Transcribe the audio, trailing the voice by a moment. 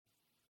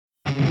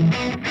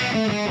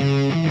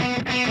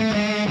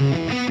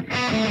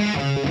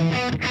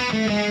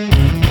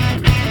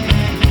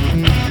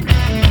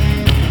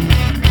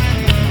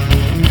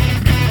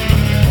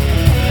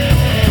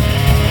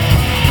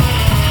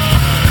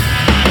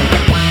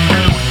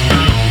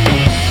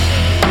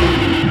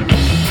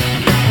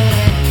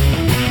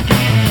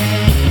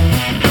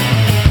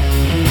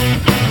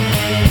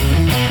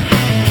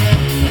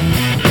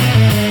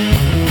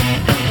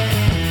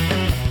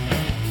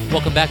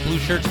Welcome back, Blue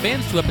Shirts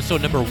fans, to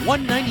episode number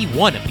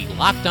 191 of the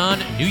Locked On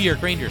New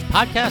York Rangers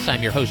podcast.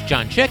 I'm your host,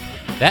 John Chick.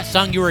 That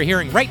song you are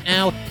hearing right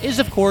now is,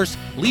 of course,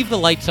 Leave the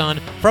Lights On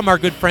from our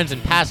good friends in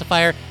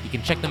Pacifier. You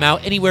can check them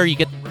out anywhere you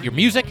get your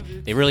music.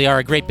 They really are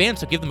a great band,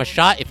 so give them a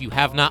shot if you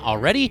have not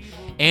already.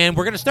 And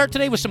we're going to start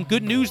today with some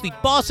good news. The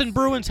Boston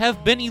Bruins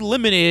have been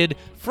eliminated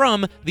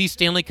from the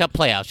Stanley Cup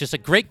playoffs. Just a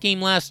great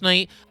game last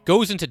night.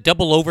 Goes into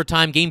double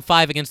overtime, Game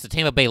 5 against the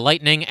Tampa Bay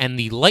Lightning, and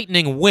the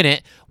Lightning win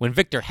it when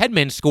Victor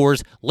Hedman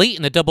scores late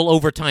in the double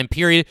overtime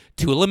period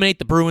to eliminate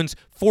the Bruins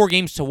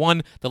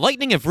 4-1. The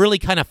Lightning have really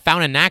kind of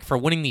found a knack for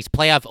winning these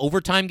playoff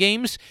overtime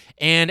games,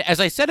 and as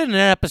I said in an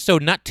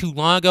episode not too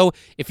long ago,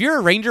 if you're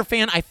a Ranger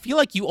fan, I feel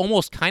like you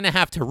almost kind of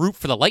have to root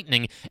for the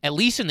Lightning, at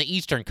least in the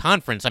Eastern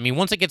Conference. I mean,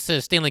 once it gets to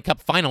the Stanley Cup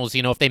Finals,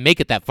 if they make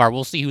it that far,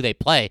 we'll see who they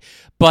play,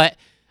 but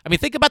I mean,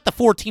 think about the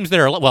 4 teams that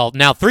are, well,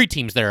 now 3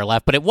 teams that are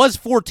left, but it was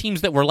 4 teams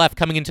that were left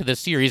coming into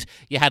this series.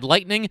 You had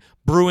Lightning,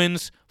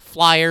 Bruins,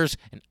 Flyers,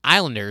 and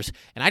Islanders,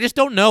 and I just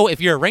don't know, if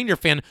you're a Ranger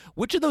fan,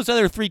 which of those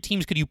other 3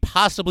 teams could you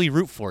possibly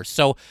root for?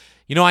 So,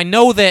 I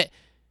know that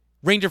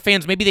Ranger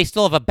fans, maybe they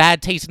still have a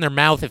bad taste in their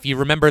mouth if you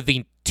remember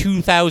the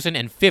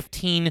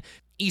 2015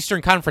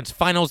 Eastern Conference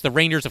Finals. The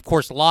Rangers, of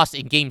course, lost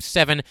in Game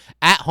 7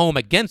 at home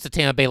against the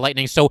Tampa Bay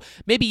Lightning, so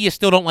maybe you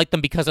still don't like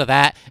them because of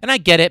that, and I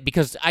get it,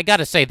 because I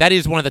gotta say, that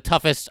is one of the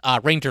toughest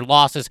Ranger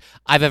losses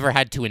I've ever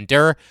had to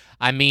endure.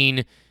 I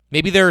mean,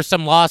 maybe there are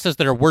some losses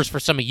that are worse for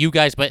some of you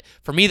guys, but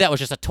for me, that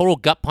was just a total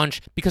gut punch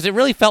because it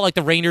really felt like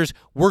the Rangers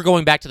were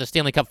going back to the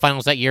Stanley Cup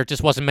Finals that year. It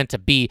just wasn't meant to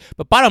be.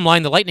 But bottom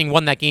line, the Lightning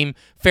won that game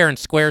fair and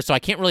square, so I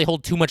can't really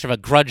hold too much of a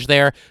grudge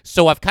there.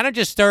 So I've kind of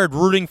just started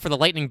rooting for the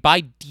Lightning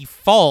by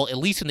default, at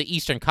least in the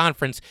Eastern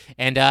Conference.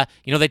 And,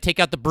 they take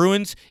out the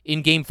Bruins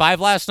in Game 5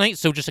 last night,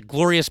 so just a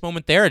glorious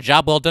moment there. A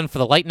job well done for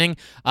the Lightning,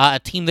 a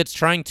team that's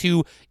trying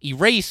to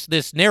erase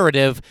this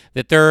narrative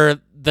that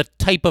they're the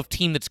type of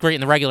team that's great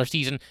in the regular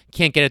season,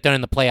 can't get it done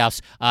in the playoffs.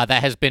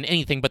 That has been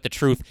anything but the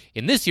truth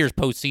in this year's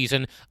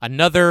postseason.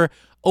 Another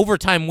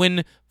overtime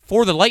win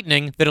for the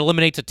Lightning that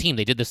eliminates a team.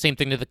 They did the same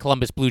thing to the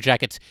Columbus Blue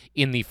Jackets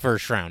in the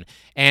first round.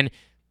 And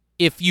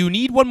if you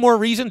need one more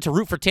reason to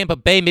root for Tampa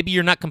Bay, maybe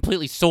you're not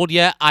completely sold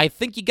yet, I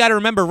think you got to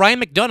remember Ryan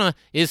McDonagh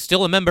is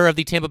still a member of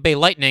the Tampa Bay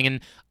Lightning, and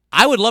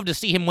I would love to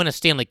see him win a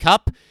Stanley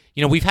Cup.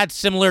 We've had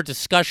similar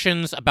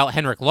discussions about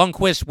Henrik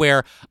Lundqvist,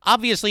 where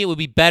obviously it would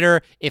be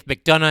better if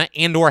McDonagh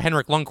and or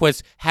Henrik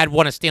Lundqvist had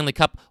won a Stanley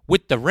Cup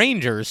with the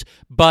Rangers,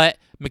 but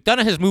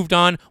McDonagh has moved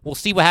on. We'll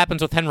see what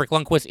happens with Henrik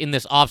Lundqvist in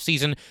this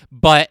offseason,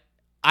 but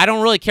I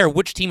don't really care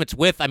which team it's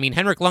with. I mean,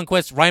 Henrik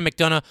Lundqvist, Ryan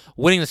McDonagh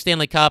winning the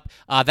Stanley Cup,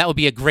 that would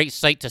be a great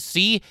sight to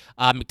see.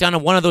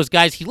 McDonagh, one of those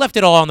guys, he left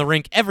it all on the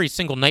rink every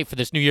single night for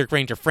this New York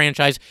Ranger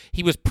franchise.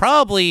 He was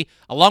probably,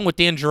 along with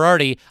Dan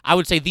Girardi, I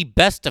would say the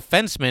best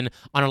defenseman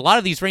on a lot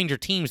of these Ranger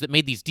teams that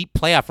made these deep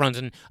playoff runs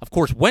and, of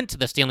course, went to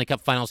the Stanley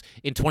Cup Finals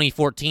in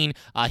 2014.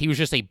 He was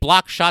just a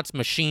block shots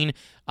machine.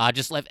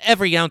 Just left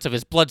every ounce of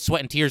his blood,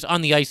 sweat, and tears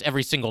on the ice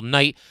every single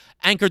night.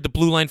 Anchored the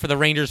blue line for the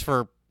Rangers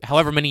for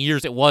however many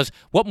years it was.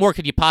 What more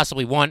could you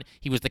possibly want?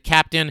 He was the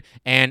captain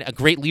and a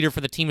great leader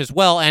for the team as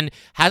well, and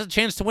has a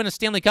chance to win a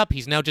Stanley Cup.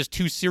 He's now just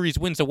 2 series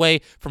wins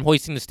away from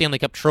hoisting the Stanley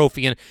Cup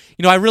trophy. And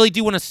I really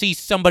do want to see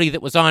somebody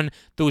that was on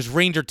those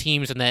Ranger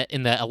teams in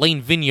the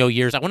Alain Vigneault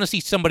years. I want to see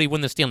somebody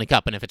win the Stanley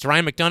Cup, and if it's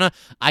Ryan McDonagh,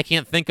 I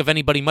can't think of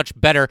anybody much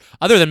better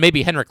other than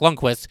maybe Henrik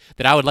Lundqvist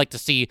that I would like to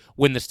see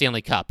win the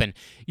Stanley Cup. And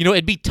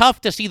it'd be tough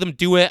to see them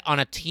do it on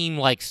a team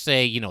like,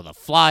 say, the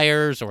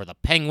Flyers or the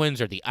Penguins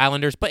or the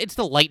Islanders, but it's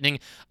the Lightning.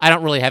 I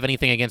don't really have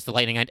anything against the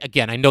Lightning.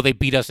 I know they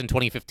beat us in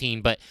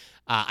 2015, but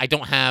I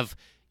don't have,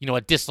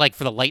 a dislike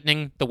for the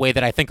Lightning the way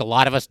that I think a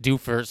lot of us do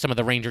for some of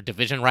the Ranger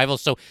division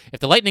rivals. So if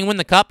the Lightning win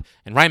the Cup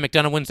and Ryan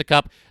McDonagh wins the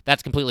Cup,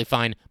 that's completely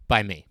fine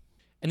by me.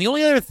 And the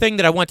only other thing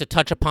that I want to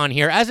touch upon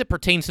here as it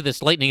pertains to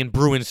this Lightning and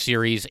Bruins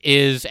series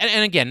is,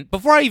 and again,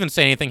 before I even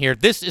say anything here,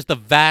 this is the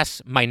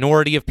vast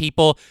minority of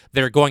people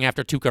that are going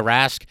after Tuukka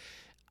Rask.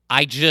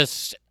 I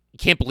just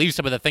can't believe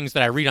some of the things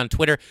that I read on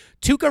Twitter.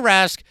 Tuukka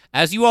Rask,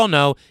 as you all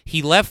know,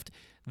 he left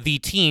the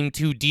team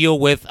to deal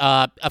with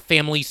a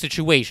family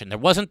situation. There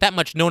wasn't that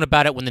much known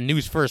about it when the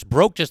news first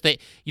broke, just that,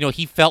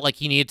 he felt like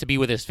he needed to be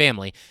with his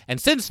family.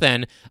 And since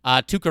then,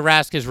 Tuukka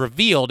Rask has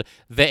revealed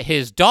that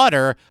his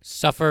daughter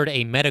suffered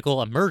a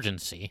medical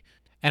emergency.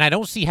 And I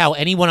don't see how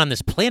anyone on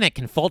this planet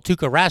can fault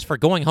Tuukka Rask for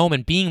going home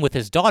and being with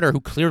his daughter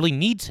who clearly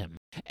needs him.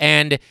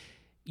 And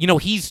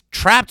he's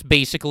trapped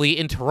basically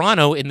in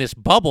Toronto in this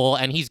bubble,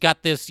 and he's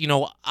got this,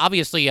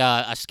 obviously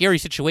a scary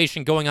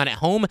situation going on at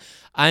home.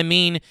 I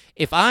mean,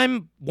 if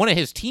I'm one of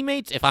his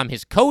teammates, if I'm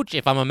his coach,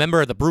 if I'm a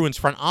member of the Bruins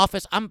front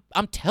office, I'm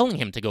telling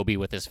him to go be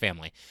with his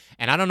family.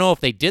 And I don't know if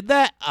they did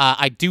that.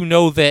 I do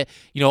know that,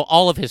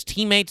 all of his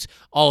teammates,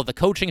 all of the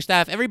coaching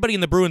staff, everybody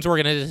in the Bruins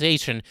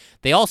organization,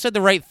 they all said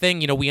the right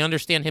thing. We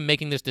understand him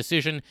making this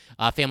decision.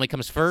 Family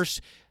comes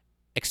first,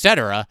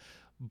 etc.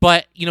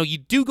 But, you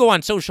do go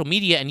on social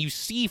media and you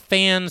see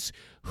fans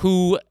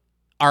who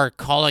are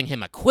calling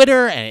him a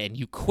quitter, and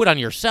you quit on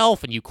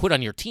yourself, and you quit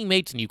on your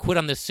teammates, and you quit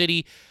on this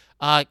city.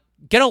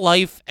 Get a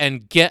life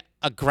and get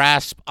a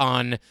grasp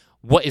on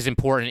what is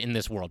important in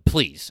this world,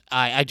 please.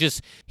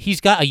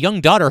 He's got a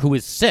young daughter who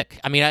is sick.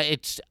 I mean,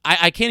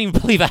 I can't even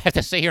believe I have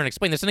to sit here and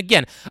explain this. And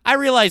again, I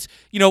realize,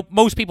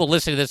 most people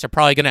listening to this are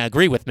probably going to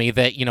agree with me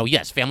that,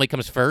 yes, family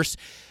comes first.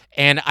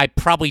 And I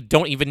probably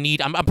don't even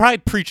need, I'm probably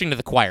preaching to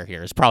the choir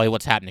here is probably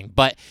what's happening.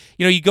 But,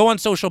 you go on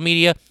social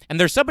media and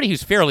there's somebody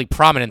who's fairly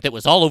prominent that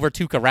was all over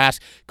Tuukka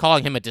Rask,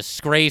 calling him a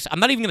disgrace. I'm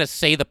not even going to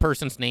say the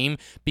person's name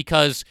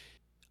because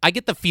I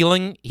get the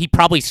feeling he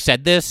probably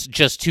said this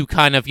just to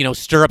kind of,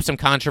 stir up some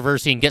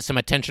controversy and get some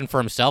attention for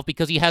himself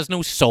because he has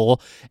no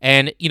soul.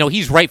 And,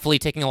 he's rightfully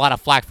taking a lot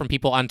of flack from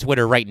people on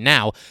Twitter right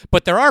now.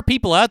 But there are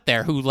people out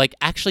there who,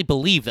 actually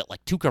believe that,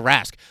 Tuukka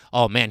Rask,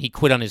 oh, man, he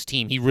quit on his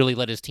team. He really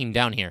let his team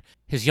down here.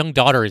 His young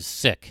daughter is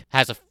sick,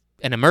 has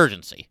an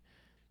emergency.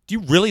 Do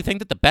you really think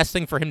that the best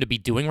thing for him to be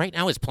doing right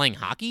now is playing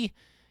hockey?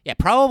 Yeah,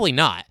 probably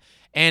not.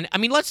 And, I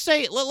mean, let's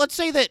say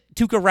that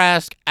Tuukka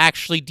Rask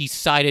actually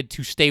decided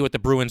to stay with the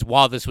Bruins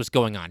while this was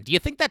going on. Do you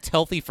think that's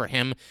healthy for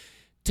him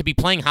to be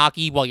playing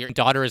hockey while your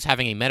daughter is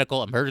having a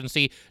medical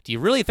emergency? Do you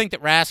really think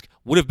that Rask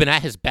would have been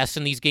at his best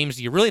in these games?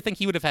 Do you really think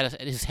he would have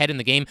had his head in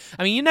the game?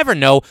 I mean, you never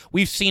know.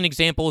 We've seen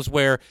examples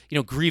where,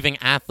 grieving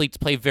athletes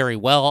play very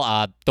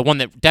well. The one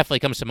that definitely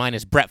comes to mind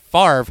is Brett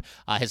Favre.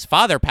 His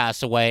father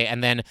passed away,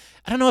 and then,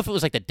 I don't know if it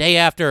was the day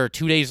after or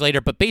 2 days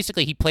later, but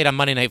basically he played on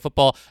Monday Night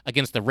Football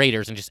against the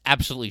Raiders and just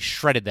absolutely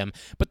shredded them.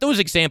 But those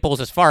examples,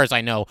 as far as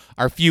I know,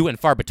 are few and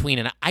far between,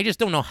 and I just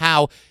don't know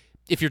how,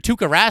 if you're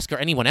Tuukka Rask or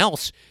anyone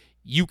else,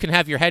 you can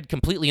have your head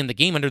completely in the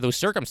game under those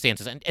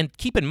circumstances. And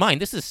keep in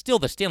mind, this is still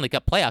the Stanley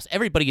Cup playoffs.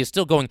 Everybody is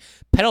still going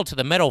pedal to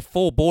the metal,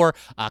 full bore.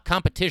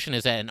 Competition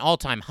is at an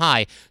all-time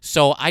high.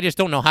 So I just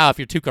don't know how, if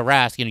you're Tuukka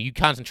Rask, you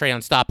concentrate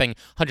on stopping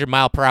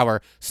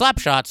 100-mile-per-hour slap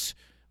shots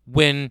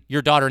when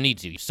your daughter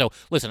needs you. So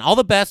listen, all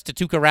the best to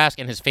Tuukka Rask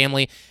and his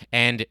family.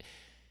 And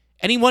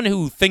anyone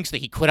who thinks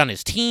that he quit on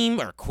his team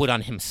or quit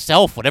on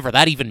himself, whatever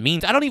that even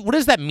means, what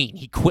does that mean,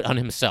 he quit on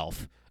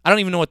himself? I don't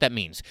even know what that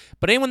means.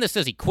 But anyone that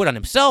says he quit on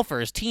himself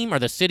or his team or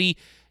the city,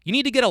 you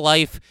need to get a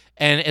life.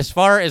 And as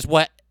far as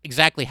what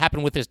exactly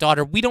happened with his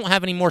daughter, we don't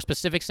have any more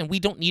specifics, and we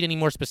don't need any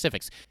more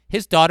specifics.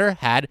 His daughter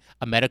had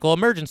a medical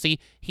emergency.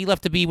 He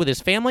left to be with his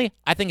family.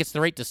 I think it's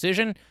the right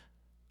decision.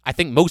 I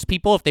think most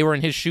people, if they were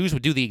in his shoes,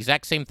 would do the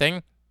exact same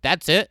thing.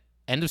 That's it.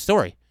 End of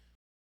story.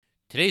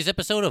 Today's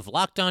episode of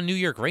Locked On New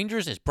York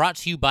Rangers is brought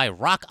to you by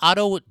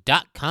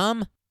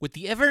RockAuto.com. With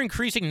the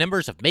ever-increasing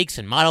numbers of makes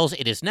and models,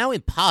 it is now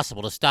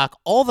impossible to stock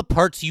all the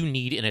parts you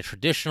need in a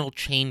traditional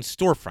chain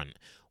storefront.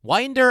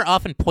 Why endure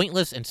often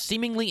pointless and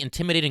seemingly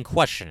intimidating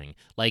questioning,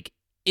 like,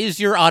 is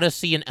your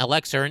Odyssey an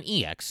LX or an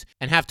EX,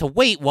 and have to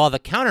wait while the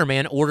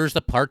counterman orders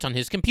the parts on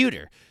his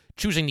computer,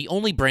 choosing the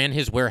only brand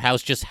his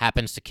warehouse just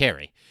happens to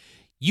carry?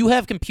 You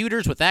have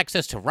computers with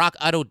access to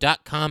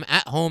RockAuto.com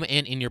at home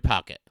and in your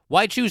pocket.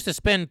 Why choose to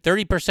spend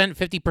 30%,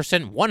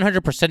 50%,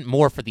 100%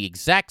 more for the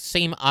exact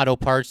same auto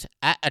parts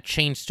at a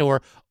chain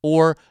store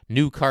or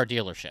new car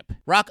dealership?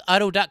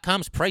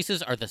 RockAuto.com's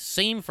prices are the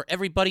same for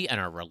everybody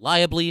and are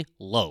reliably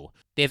low.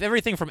 They have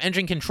everything from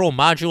engine control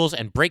modules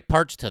and brake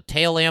parts to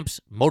tail lamps,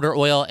 motor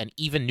oil, and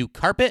even new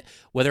carpet.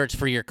 Whether it's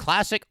for your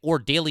classic or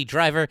daily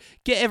driver,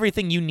 get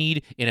everything you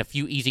need in a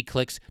few easy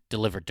clicks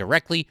delivered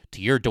directly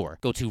to your door.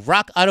 Go to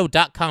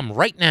rockauto.com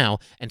right now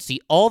and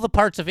see all the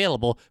parts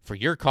available for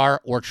your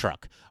car or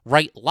truck.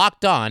 Write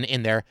Locked On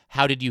in their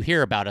How Did You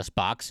Hear About Us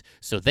box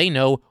so they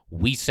know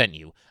we sent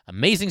you.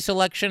 Amazing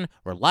selection,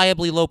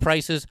 reliably low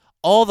prices,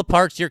 all the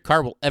parts your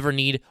car will ever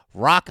need.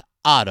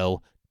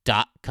 RockAuto.com.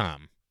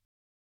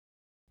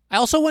 I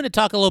also want to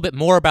talk a little bit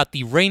more about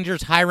the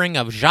Rangers hiring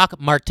of Jacques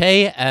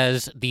Martin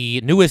as the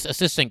newest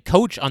assistant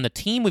coach on the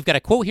team. We've got a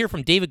quote here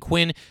from David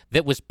Quinn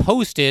that was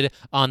posted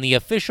on the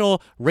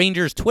official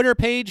Rangers Twitter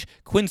page.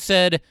 Quinn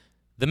said,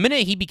 "The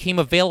minute he became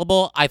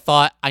available, I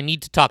thought, I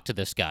need to talk to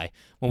this guy.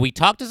 When we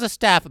talked as a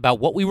staff about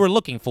what we were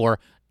looking for,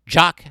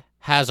 Jacques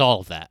has all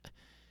of that."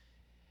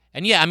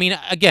 And yeah, I mean,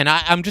 again,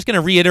 I'm just going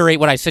to reiterate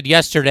what I said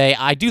yesterday.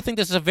 I do think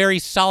this is a very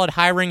solid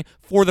hiring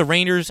for the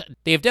Rangers.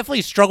 They have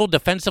definitely struggled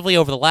defensively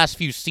over the last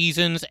few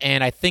seasons,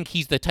 and I think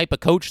he's the type of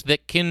coach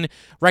that can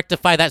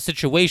rectify that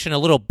situation a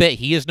little bit.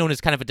 He is known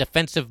as kind of a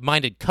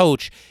defensive-minded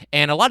coach,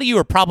 and a lot of you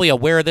are probably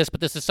aware of this,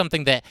 but this is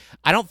something that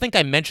I don't think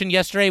I mentioned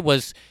yesterday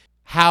was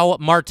how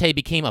Marte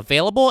became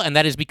available, and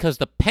that is because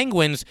the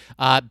Penguins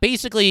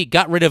basically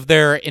got rid of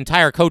their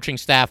entire coaching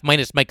staff,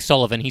 minus Mike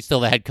Sullivan. He's still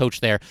the head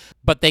coach there.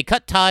 But they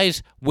cut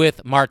ties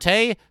with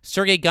Marte,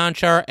 Sergei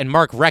Gonchar, and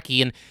Mark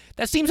Recchi, and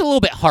that seems a little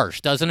bit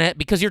harsh, doesn't it?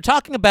 Because you're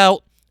talking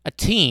about a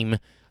team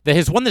that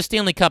has won the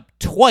Stanley Cup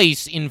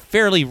twice in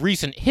fairly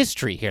recent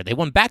history here. They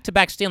won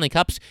back-to-back Stanley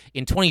Cups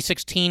in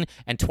 2016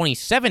 and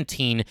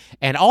 2017,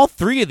 and all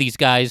three of these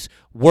guys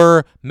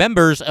were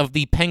members of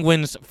the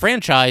Penguins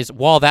franchise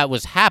while that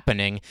was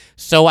happening.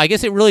 So I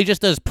guess it really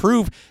just does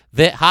prove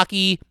that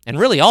hockey, and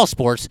really all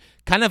sports,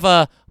 kind of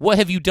a what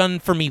have you done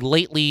for me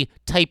lately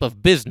type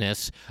of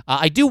business.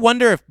 I do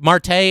wonder if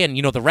Marte and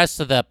the rest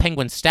of the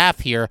Penguin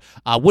staff here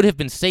would have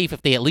been safe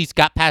if they at least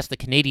got past the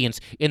Canadiens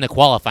in the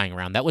qualifying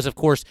round. That was, of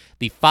course,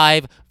 the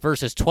 5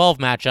 versus 12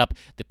 matchup.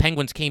 The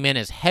Penguins came in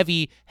as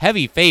heavy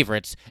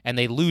favorites, and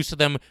they lose to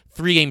them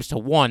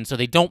 3-1, so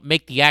they don't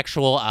make the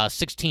actual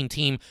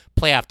 16-team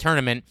playoff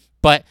tournament.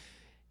 But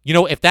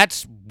if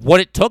that's what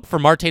it took for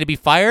Marte to be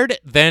fired,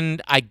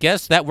 then I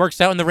guess that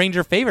works out in the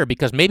Ranger favor,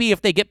 because maybe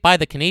if they get by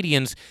the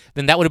Canadiens,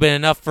 then that would have been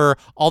enough for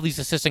all these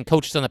assistant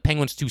coaches on the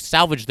Penguins to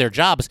salvage their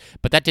jobs,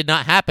 but that did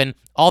not happen.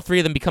 All three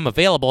of them become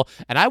available,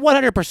 and I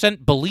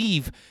 100%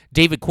 believe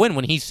David Quinn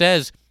when he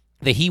says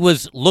that he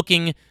was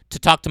looking to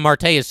talk to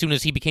Marte as soon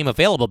as he became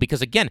available,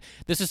 because, again,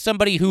 this is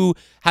somebody who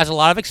has a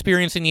lot of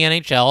experience in the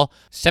NHL,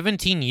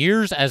 17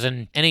 years as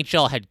an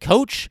NHL head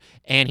coach,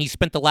 and he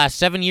spent the last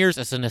 7 years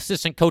as an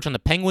assistant coach on the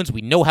Penguins.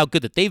 We know how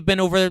good that they've been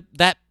over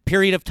that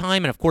period of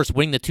time, and of course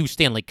winning the 2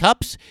 Stanley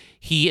Cups.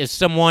 He is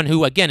someone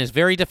who, again, is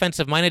very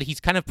defensive-minded. He's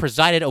kind of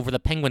presided over the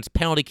Penguins'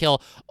 penalty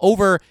kill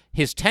over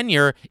his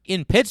tenure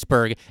in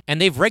Pittsburgh,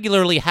 and they've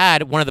regularly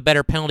had one of the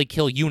better penalty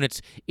kill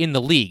units in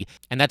the league,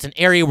 and that's an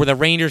area where the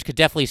Rangers could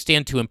definitely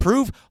stand to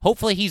improve.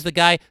 Hopefully he's the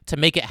guy to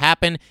make it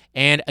happen,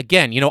 and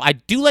again, I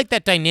do like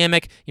that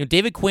dynamic.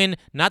 David Quinn,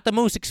 not the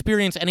most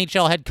experienced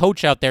NHL head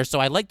coach out there, so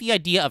I like the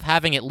idea of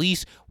having at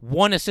least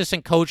one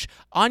assistant coach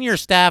on your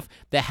staff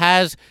that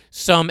has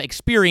some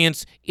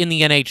experience in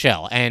the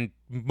NHL, and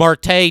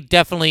Marte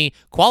definitely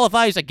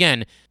qualifies.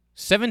 Again,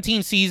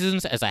 17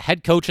 seasons as a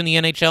head coach in the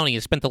NHL, and he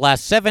has spent the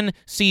last 7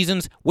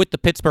 seasons with the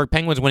Pittsburgh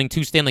Penguins, winning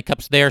 2 Stanley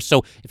Cups there.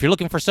 So if you're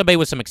looking for somebody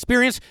with some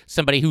experience,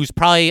 somebody who's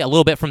probably a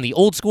little bit from the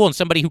old school, and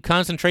somebody who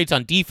concentrates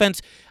on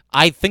defense,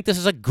 I think this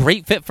is a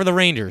great fit for the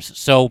Rangers.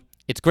 So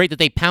it's great that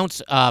they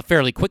pounce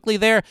fairly quickly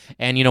there,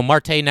 and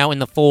Marte now in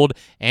the fold,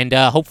 and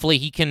hopefully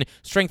he can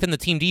strengthen the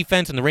team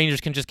defense, and the Rangers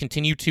can just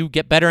continue to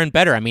get better and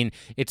better. I mean,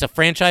 it's a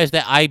franchise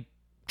that I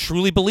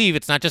truly believe,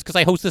 it's not just because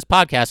I host this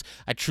podcast,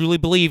 I truly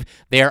believe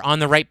they are on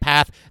the right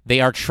path.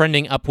 They are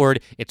trending upward.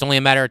 It's only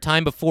a matter of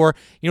time before,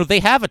 they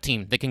have a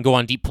team that can go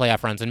on deep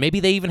playoff runs, and maybe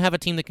they even have a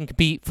team that can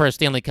compete for a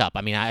Stanley Cup.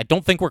 I mean, I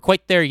don't think we're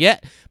quite there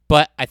yet,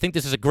 but I think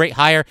this is a great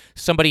hire,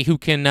 somebody who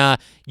can,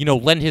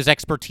 lend his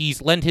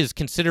expertise, lend his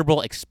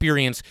considerable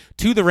experience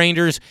to the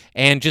Rangers,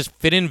 and just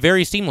fit in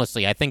very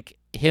seamlessly. I think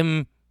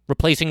him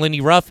replacing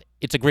Lindy Ruff,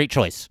 it's a great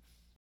choice.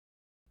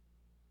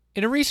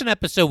 In a recent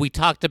episode, we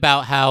talked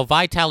about how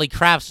Vitaly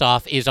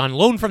Kravtsov is on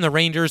loan from the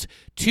Rangers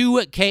to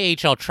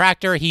KHL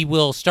Tractor. He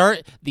will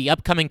start the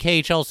upcoming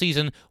KHL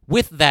season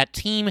with that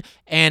team,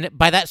 and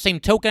by that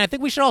same token, I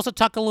think we should also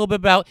talk a little bit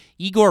about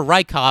Igor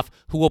Rykov,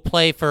 who will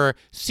play for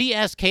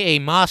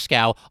CSKA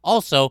Moscow,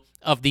 also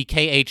of the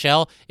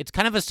KHL. It's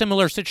kind of a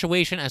similar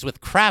situation as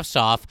with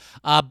Kravtsov,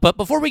 but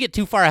before we get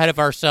too far ahead of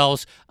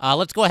ourselves,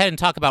 let's go ahead and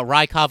talk about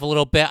Rykov a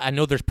little bit. I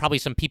know there's probably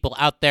some people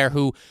out there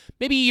who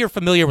maybe you're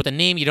familiar with the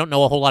name, you don't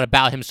know a whole lot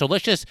about him, so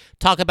let's just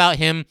talk about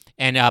him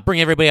and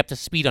bring everybody up to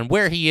speed on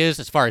where he is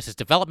as far as his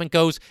development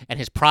goes and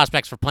his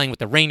prospects for playing with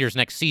the Rangers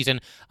next season.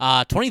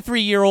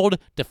 23-year-old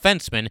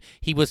defenseman.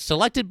 He was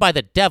selected by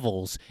the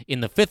Devils in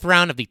the 5th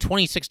round of the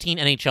 2016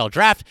 NHL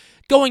Draft,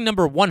 going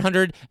number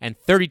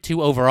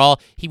 132 overall.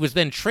 He was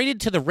then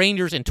traded to the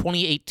Rangers in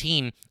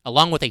 2018,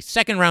 along with a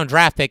 2nd-round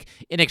draft pick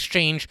in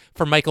exchange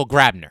for Michael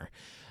Grabner.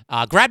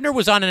 Grabner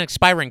was on an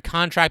expiring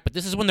contract, but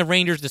this is when the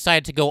Rangers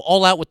decided to go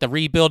all out with the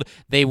rebuild.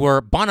 They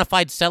were bona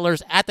fide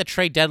sellers at the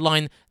trade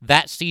deadline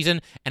that season,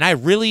 and I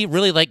really,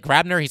 really like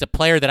Grabner. He's a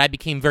player that I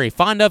became very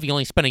fond of. He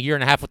only spent a year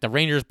and a half with the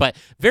Rangers, but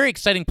very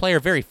exciting player,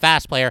 very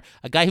fast player,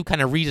 a guy who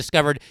kind of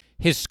rediscovered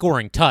his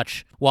scoring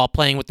touch while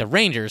playing with the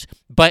Rangers.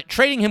 But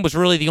trading him was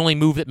really the only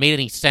move that made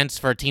any sense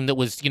for a team that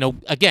was,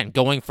 again,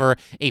 going for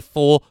a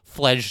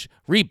full-fledged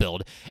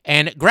rebuild.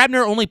 And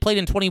Grabner only played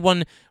in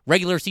 21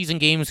 regular season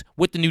games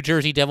with the New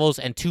Jersey Devils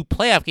and 2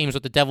 playoff games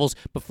with the Devils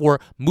before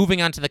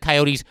moving on to the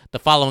Coyotes the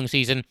following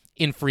season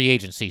in free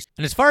agency.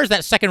 And as far as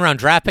that 2nd-round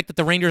draft pick that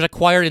the Rangers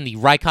acquired in the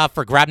Rykov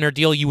for Grabner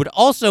deal, you would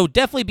also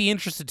definitely be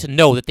interested to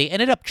know that they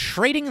ended up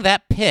trading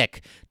that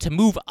pick to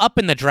move up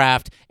in the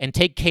draft and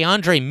take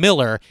K'Andre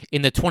Miller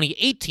in the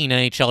 2018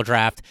 NHL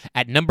Draft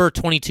at number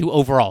 22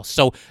 overall.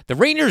 So the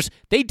Rangers,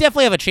 they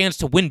definitely have a chance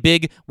to win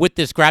big with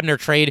this Grabner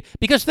trade,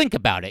 because think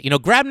about it.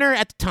 Grabner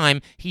at the time,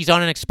 he's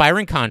on an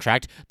expiring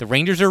contract. The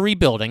Rangers are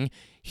rebuilding.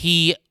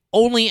 He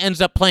only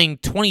ends up playing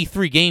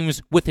 23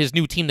 games with his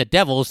new team, the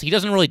Devils. He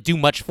doesn't really do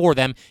much for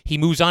them. He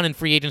moves on in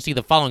free agency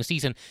the following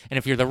season. And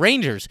if you're the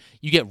Rangers,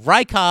 you get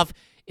Rykov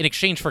in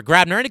exchange for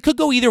Grabner, and it could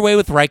go either way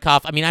with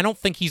Rykov. I mean, I don't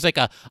think he's like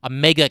a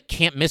mega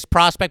can't-miss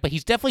prospect, but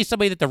he's definitely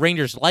somebody that the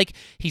Rangers like.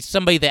 He's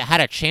somebody that had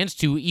a chance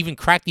to even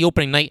crack the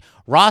opening night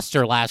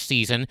roster last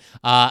season.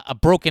 A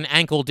broken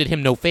ankle did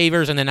him no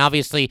favors, and then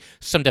obviously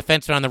some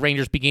defensemen on the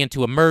Rangers began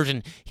to emerge,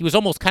 and he was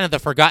almost kind of the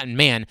forgotten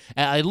man,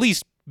 at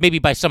least maybe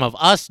by some of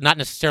us, not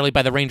necessarily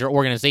by the Ranger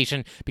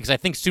organization, because I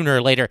think sooner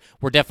or later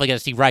we're definitely going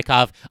to see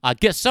Rykov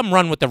get some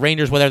run with the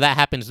Rangers, whether that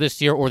happens this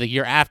year or the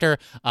year after.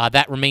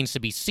 That remains to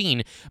be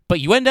seen.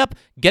 But you end up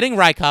getting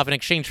Rykov in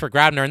exchange for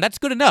Grabner, and that's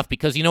good enough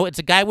because, it's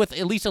a guy with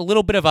at least a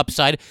little bit of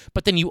upside,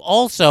 but then you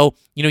also,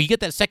 you get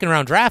that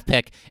second-round draft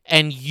pick,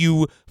 and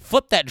you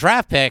flip that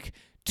draft pick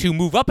to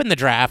move up in the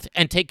draft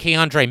and take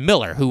K'Andre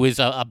Miller, who is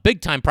a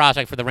big-time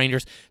prospect for the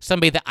Rangers,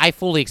 somebody that I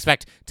fully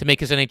expect to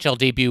make his NHL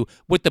debut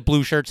with the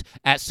Blue Shirts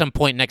at some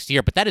point next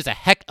year. But that is a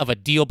heck of a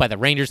deal by the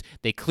Rangers.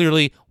 They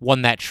clearly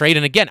won that trade.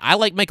 And again, I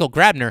like Michael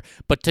Grabner,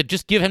 but to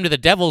just give him to the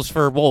Devils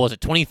for,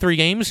 23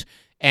 games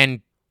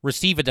and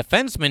receive a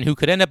defenseman who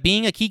could end up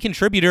being a key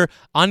contributor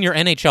on your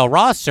NHL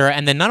roster.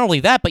 And then not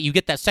only that, but you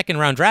get that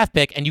second-round draft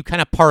pick, and you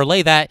kind of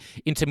parlay that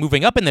into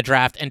moving up in the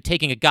draft and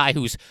taking a guy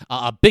who's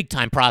a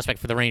big-time prospect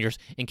for the Rangers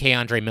in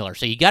K'Andre Miller.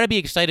 So you got to be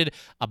excited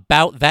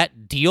about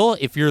that deal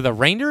if you're the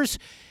Rangers.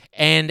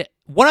 And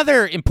one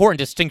other important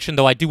distinction,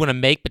 though, I do want to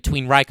make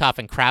between Rykov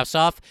and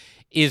Kravtsov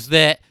is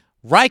that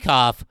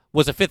Rykov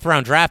was a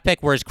fifth-round draft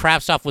pick, whereas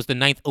Kravtsov was the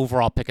 9th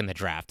overall pick in the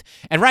draft.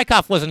 And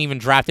Rykov wasn't even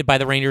drafted by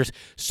the Rangers,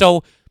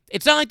 so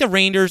it's not like the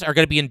Rangers are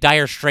going to be in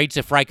dire straits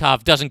if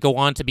Rykov doesn't go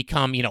on to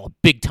become, a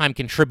big-time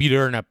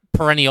contributor and a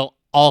perennial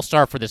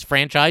all-star for this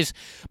franchise.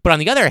 But on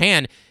the other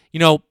hand,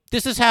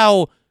 this is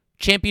how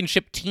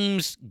championship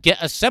teams get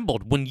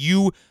assembled. When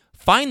you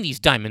find these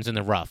diamonds in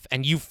the rough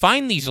and you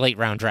find these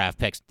late-round draft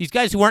picks, these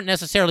guys who aren't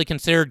necessarily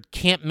considered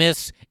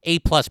can't-miss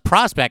A-plus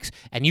prospects,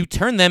 and you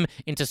turn them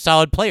into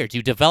solid players.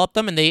 You develop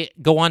them, and they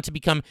go on to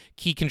become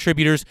key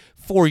contributors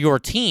for your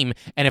team.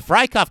 And if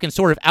Rykov can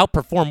sort of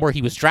outperform where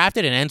he was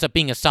drafted and ends up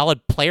being a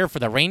solid player for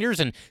the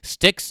Rangers and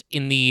sticks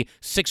in the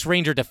 6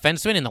 Ranger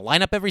defensemen in the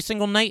lineup every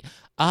single night,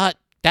 that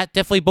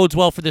definitely bodes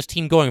well for this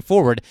team going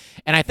forward.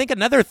 And I think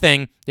another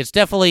thing that's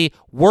definitely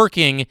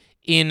working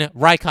in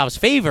Rykov's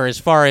favor as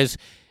far as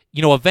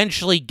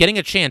eventually getting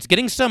a chance,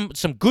 getting some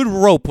good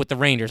rope with the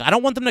Rangers. I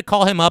don't want them to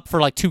call him up for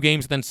like 2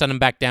 games and then send him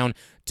back down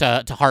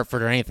to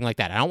Hartford or anything like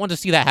that. I don't want to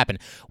see that happen.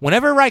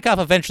 Whenever Rykov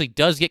eventually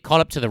does get called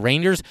up to the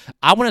Rangers,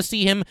 I want to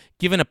see him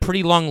given a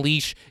pretty long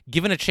leash,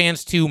 given a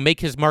chance to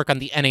make his mark on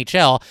the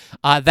NHL.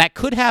 That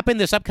could happen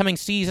this upcoming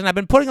season. I've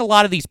been putting a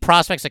lot of these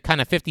prospects at kind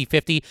of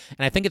 50-50,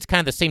 and I think it's kind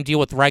of the same deal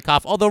with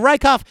Rykov. Although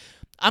Rykov,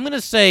 I'm going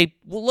to say,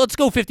 let's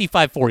go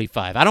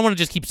 55-45. I don't want to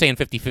just keep saying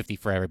 50-50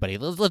 for everybody.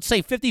 Let's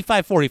say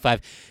 55-45,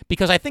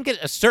 because I think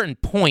at a certain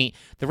point,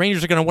 the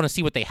Rangers are going to want to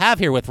see what they have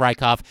here with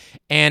Rykov.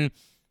 And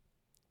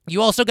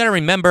you also got to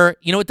remember,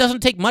 it doesn't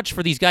take much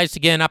for these guys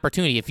to get an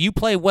opportunity. If you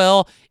play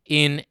well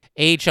in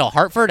AHL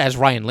Hartford, as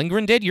Ryan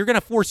Lindgren did, you're going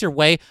to force your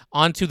way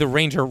onto the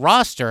Ranger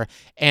roster.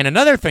 And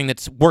another thing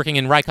that's working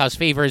in Rykov's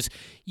favor is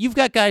you've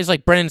got guys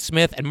like Brendan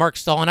Smith and Mark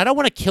Stahl, and I don't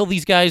want to kill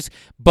these guys,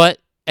 but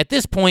at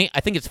this point,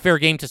 I think it's fair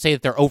game to say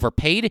that they're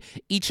overpaid.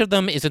 Each of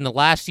them is in the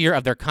last year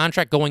of their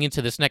contract going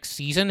into this next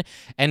season.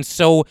 And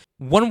so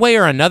one way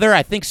or another,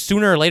 I think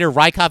sooner or later,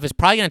 Rykov is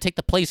probably going to take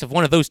the place of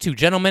one of those 2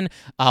 gentlemen,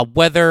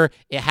 whether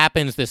it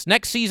happens this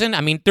next season.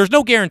 I mean, there's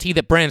no guarantee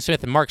that Brandon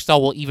Smith and Mark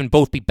Stahl will even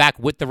both be back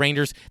with the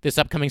Rangers this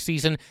upcoming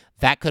season.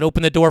 That could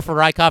open the door for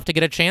Rykov to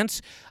get a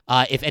chance.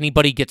 If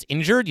anybody gets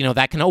injured,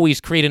 that can always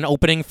create an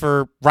opening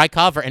for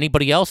Rykov or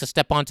anybody else to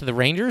step onto the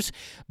Rangers.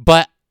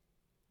 But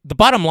the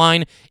bottom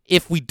line,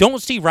 if we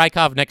don't see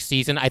Rykov next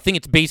season, I think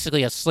it's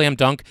basically a slam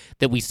dunk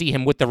that we see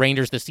him with the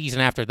Rangers the season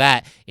after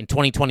that in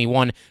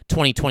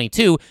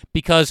 2021-2022,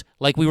 because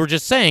like we were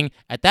just saying,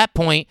 at that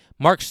point,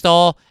 Mark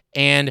Stahl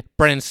and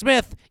Brendan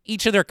Smith,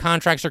 each of their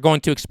contracts are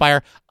going to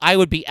expire. I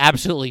would be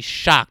absolutely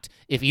shocked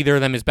if either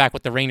of them is back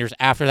with the Rangers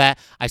after that.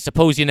 I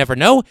suppose you never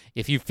know.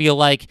 If you feel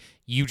like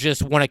you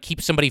just want to keep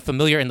somebody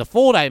familiar in the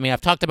fold, I mean,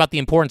 I've talked about the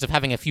importance of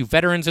having a few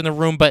veterans in the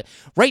room, but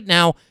right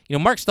now,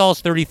 Mark Stahl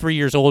is 33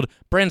 years old.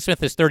 Brandon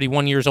Smith is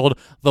 31 years old.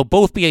 They'll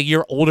both be a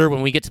year older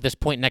when we get to this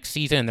point next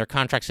season and their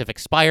contracts have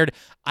expired.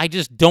 I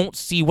just don't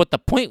see what the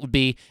point would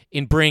be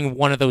in bringing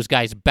one of those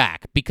guys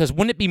back, because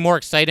wouldn't it be more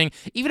exciting,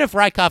 even if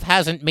Rykov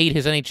hasn't made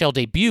his NHL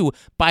debut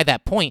by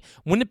that point,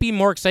 wouldn't it be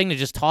more exciting to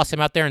just toss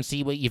him out there and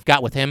see what you've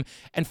got with him?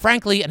 And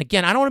frankly, and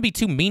again, I don't want to be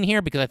too mean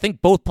here because I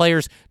think both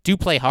players do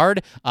play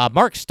hard.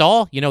 Mark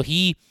Stahl,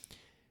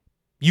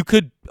 you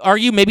could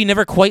argue maybe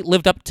never quite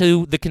lived up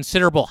to the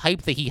considerable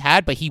hype that he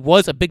had, but he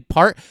was a big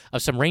part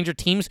of some Ranger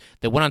teams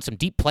that went on some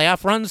deep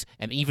playoff runs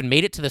and even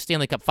made it to the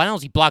Stanley Cup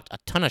Finals. He blocked a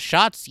ton of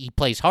shots. He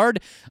plays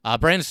hard.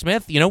 Brandon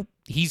Smith,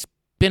 he's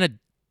been a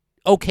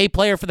okay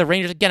player for the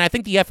Rangers. Again, I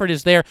think the effort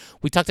is there.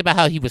 We talked about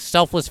how he was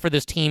selfless for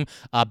this team,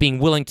 being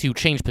willing to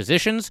change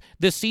positions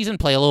this season,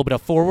 play a little bit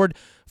of forward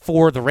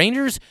for the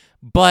Rangers,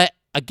 but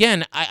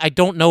again, I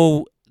don't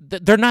know.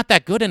 They're not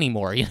that good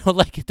anymore,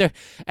 like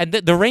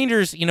the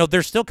Rangers,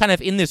 they're still kind of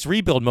in this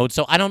rebuild mode.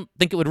 So I don't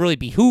think it would really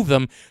behoove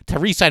them to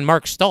re-sign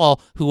Mark Stahl,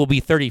 who will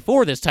be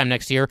 34 this time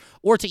next year,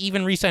 or to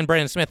even re-sign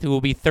Brandon Smith, who will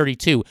be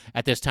 32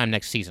 at this time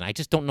next season. I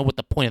just don't know what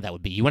the point of that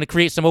would be. You want to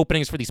create some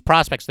openings for these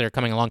prospects that are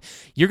coming along.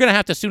 You're going to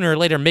have to sooner or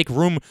later make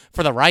room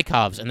for the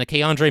Rykovs and the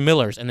K'Andre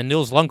Millers and the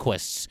Nils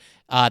Lundqvists.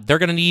 They're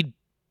going to need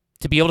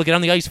to be able to get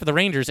on the ice for the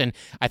Rangers, and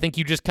I think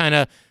you just kind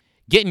of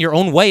get in your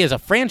own way as a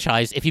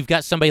franchise if you've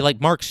got somebody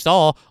like Mark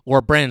Stahl or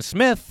Brandon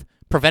Smith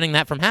preventing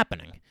that from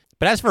happening.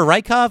 But as for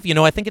Rykov,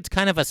 I think it's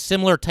kind of a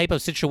similar type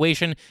of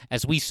situation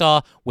as we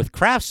saw with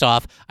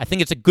Kravtsov. I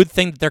think it's a good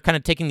thing that they're kind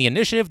of taking the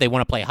initiative. They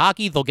want to play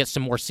hockey. They'll get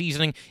some more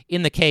seasoning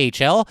in the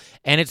KHL,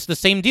 and it's the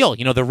same deal.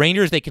 The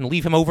Rangers, they can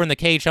leave him over in the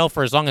KHL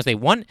for as long as they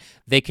want.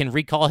 They can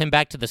recall him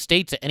back to the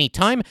States at any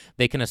time.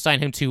 They can assign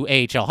him to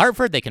AHL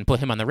Hartford. They can put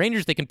him on the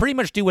Rangers. They can pretty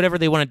much do whatever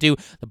they want to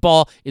do. The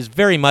ball is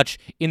very much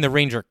in the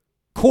Ranger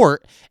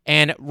court,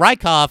 and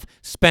Rykov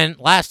spent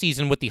last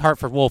season with the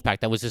Hartford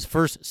Wolfpack. That was his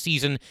first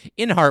season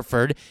in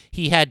Hartford.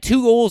 He had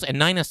 2 goals and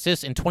 9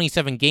 assists in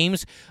 27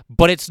 games,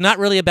 but it's not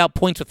really about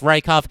points with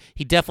Rykov.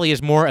 He definitely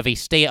is more of a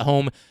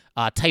stay-at-home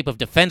type of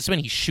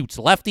defenseman. He shoots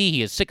lefty.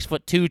 He is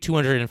 6'2",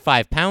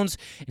 205 pounds,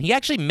 and he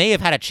actually may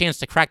have had a chance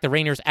to crack the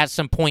Rangers at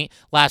some point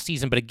last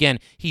season, but again,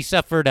 he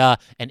suffered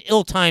an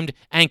ill-timed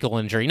ankle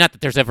injury. Not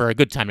that there's ever a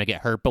good time to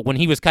get hurt, but when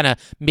he was kind of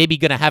maybe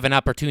going to have an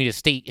opportunity to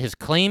state his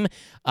claim,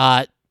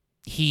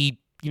 he,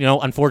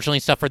 unfortunately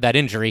suffered that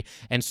injury.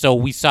 And so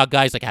we saw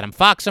guys like Adam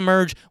Fox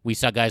emerge. We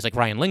saw guys like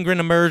Ryan Lindgren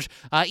emerge.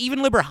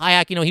 Even Liber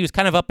Hayek, he was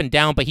kind of up and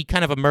down, but he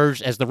kind of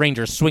emerged as the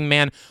Rangers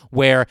swingman,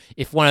 where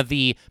if one of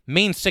the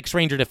main 6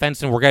 Ranger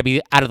defensemen were going to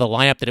be out of the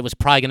lineup, that it was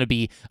probably going to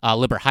be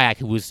Liber Hayek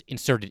who was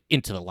inserted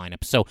into the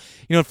lineup. So,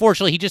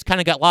 unfortunately, he just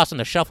kind of got lost in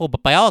the shuffle,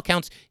 but by all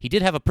accounts, he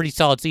did have a pretty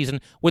solid season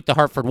with the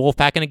Hartford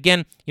Wolfpack. And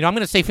again, I'm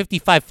going to say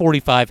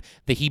 55-45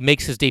 that he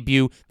makes his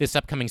debut this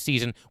upcoming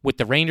season with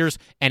the Rangers.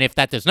 And if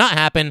that does not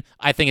happen,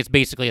 I think it's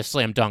basically a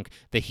slam dunk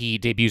that he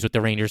debuts with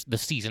the Rangers the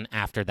season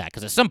after that.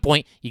 Because at some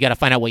point, you got to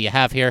find out what you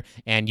have here,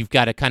 and you've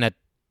got to kind of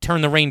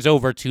turn the reins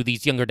over to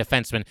these younger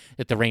defensemen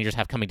that the Rangers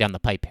have coming down the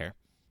pipe here.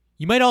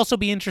 You might also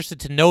be interested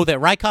to know that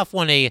Rykov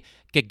won a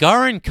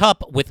Gagarin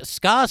Cup with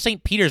SKA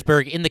St.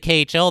 Petersburg in the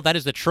KHL. That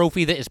is the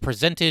trophy that is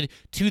presented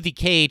to the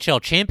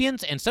KHL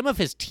champions, and some of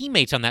his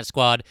teammates on that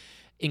squad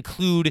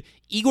include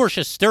Igor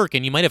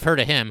Shesterkin, you might have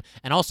heard of him,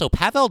 and also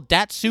Pavel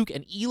Datsuk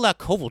and Ila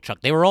Kovalchuk.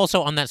 They were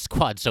also on that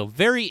squad, so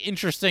very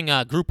interesting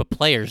group of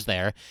players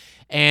there.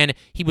 And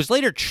he was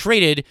later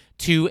traded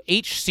to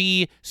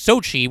HC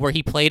Sochi, where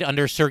he played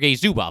under Sergei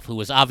Zubov, who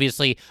was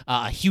obviously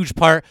a huge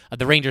part of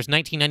the Rangers'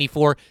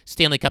 1994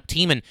 Stanley Cup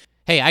team. And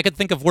hey, I could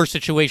think of worse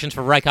situations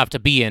for Rykov to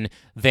be in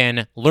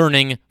than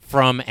learning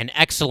from an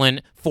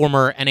excellent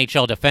former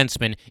NHL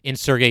defenseman in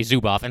Sergei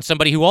Zubov, and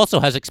somebody who also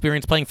has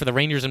experience playing for the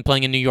Rangers and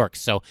playing in New York.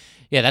 So,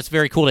 yeah, that's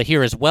very cool to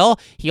hear as well.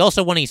 He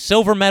also won a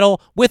silver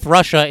medal with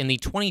Russia in the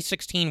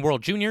 2016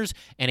 World Juniors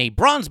and a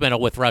bronze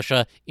medal with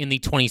Russia in the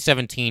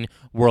 2017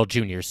 World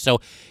Juniors. So,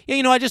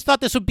 yeah, I just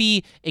thought this would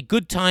be a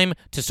good time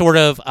to sort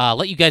of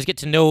let you guys get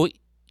to know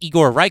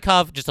Igor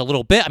Rykov just a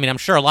little bit. I mean, I'm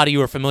sure a lot of you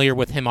are familiar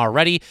with him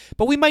already,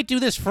 but we might do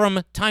this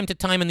from time to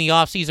time in the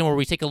offseason where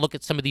we take a look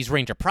at some of these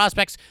Ranger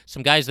prospects,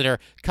 some guys that are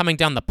coming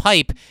down the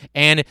pipe,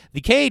 and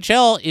the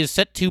KHL is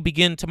set to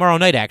begin tomorrow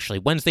night, actually,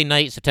 Wednesday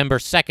night, September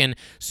 2nd,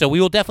 so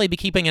we will definitely be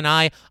keeping an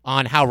eye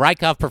on how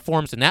Rykov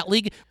performs in that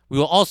league. We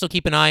will also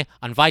keep an eye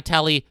on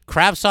Vitaly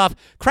Kravtsov.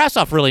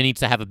 Kravtsov really needs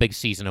to have a big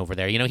season over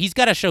there. He's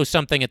got to show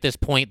something at this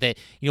point that,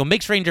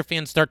 makes Ranger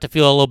fans start to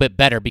feel a little bit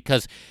better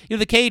because, the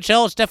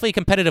KHL is definitely a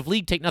competitive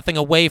league. Take nothing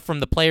away from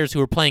the players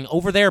who are playing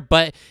over there,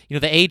 but,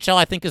 the AHL,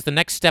 I think, is the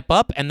next step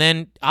up. And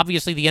then,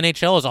 obviously, the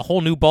NHL is a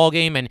whole new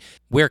ballgame and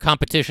where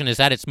competition is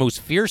at its most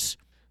fierce.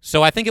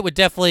 So I think it would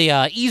definitely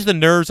ease the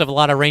nerves of a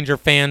lot of Ranger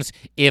fans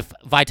if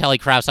Vitaly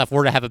Kravtsov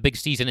were to have a big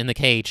season in the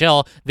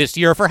KHL this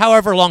year for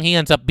however long he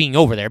ends up being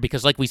over there,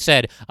 because like we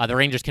said, the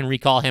Rangers can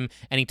recall him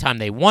anytime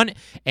they want.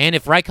 And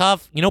if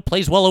Rykov,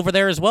 plays well over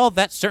there as well,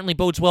 that certainly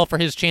bodes well for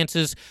his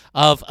chances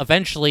of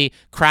eventually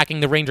cracking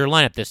the Ranger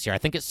lineup this year. I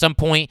think at some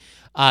point,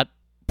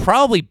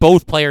 probably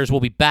both players will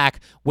be back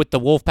with the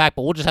Wolfpack,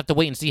 but we'll just have to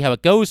wait and see how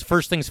it goes.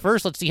 First things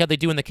first, let's see how they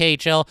do in the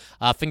KHL.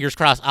 Fingers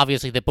crossed,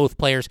 obviously, that both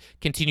players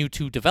continue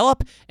to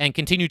develop and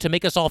continue to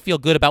make us all feel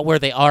good about where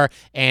they are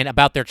and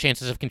about their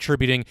chances of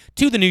contributing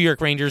to the New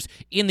York Rangers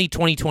in the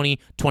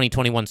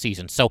 2020-2021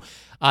 season. So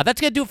that's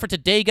going to do it for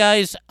today,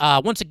 guys.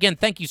 Once again,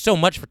 thank you so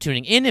much for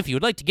tuning in. If you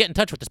would like to get in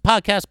touch with this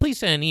podcast, please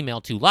send an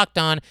email to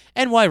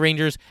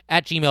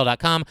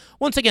LockedOnNYRangers@gmail.com.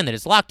 Once again, that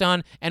is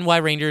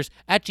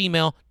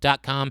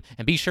LockedOnNYRangers@gmail.com.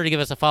 And be sure to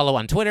give us a follow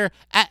on Twitter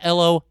at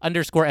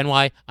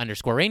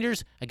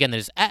LO_NY_Rangers. Again, that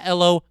is at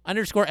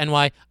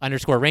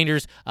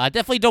LO_NY_Rangers.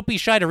 Definitely don't be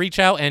shy to reach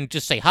out and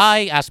just say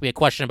hi, ask me a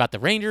question about the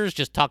Rangers,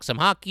 just talk some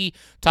hockey,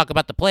 talk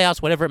about the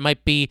playoffs, whatever it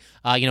might be.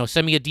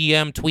 Send me a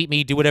DM, tweet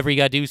me, do whatever you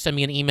got to do, send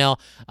me an email.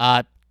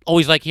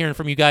 Always like hearing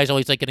from you guys,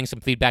 always like getting some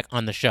feedback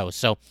on the show.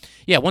 So,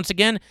 yeah, once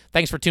again,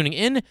 thanks for tuning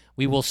in.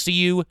 We will see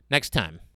you next time.